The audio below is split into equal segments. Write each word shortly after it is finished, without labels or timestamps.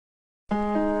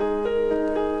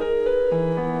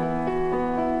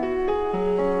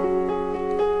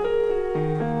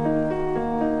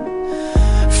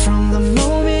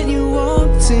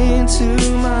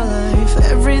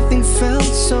felt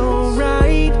so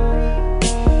right.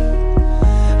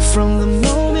 From the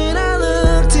moment I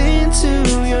looked into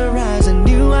your eyes, I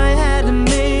knew I had to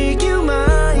make you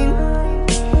mine.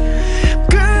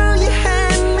 Girl, you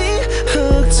had me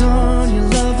hooked on your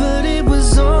love, but it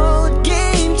was all a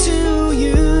game to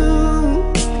you.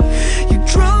 You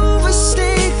drove a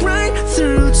stake right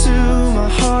through to my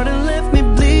heart and left me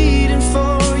bleeding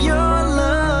for your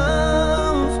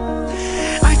love.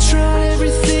 I tried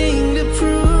everything to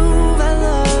prove I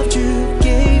loved you,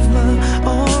 gave my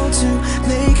all to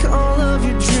make all of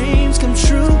your dreams come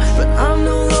true, but I'm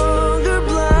no longer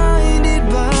blinded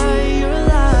by your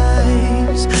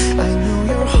lies. I know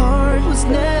your heart was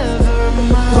never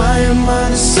mine. Why am I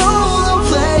the solo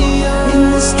player in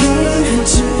this game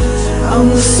too? I'm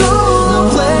the solo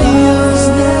player. It's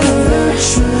never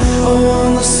true. Oh,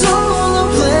 I'm the solo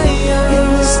player in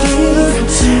this game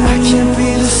too. I can't be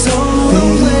the solo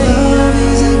player. Love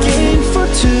is a game for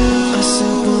two. A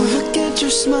simple look at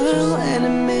your smile and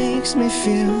it makes me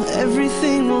feel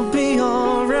everything will be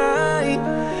alright.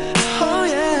 Oh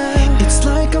yeah, it's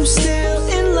like I'm still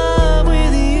in love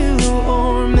with you,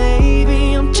 or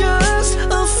maybe I'm just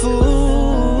a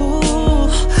fool.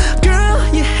 Girl,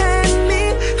 you had me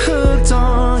hooked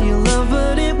on your love,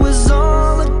 but it was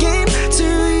all a game to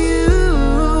you.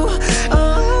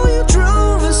 Oh, you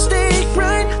drove a stake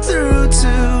right through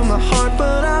to my heart,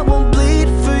 but I won't bleed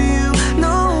for you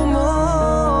no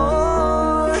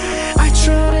more. I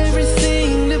tried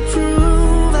everything to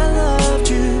prove I loved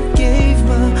you, gave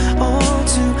my all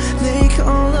to make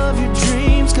all of your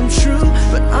dreams come true,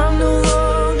 but I'm no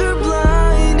longer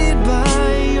blinded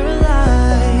by your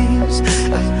lies.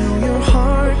 I know your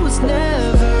heart was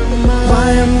never mine. Why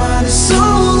am I the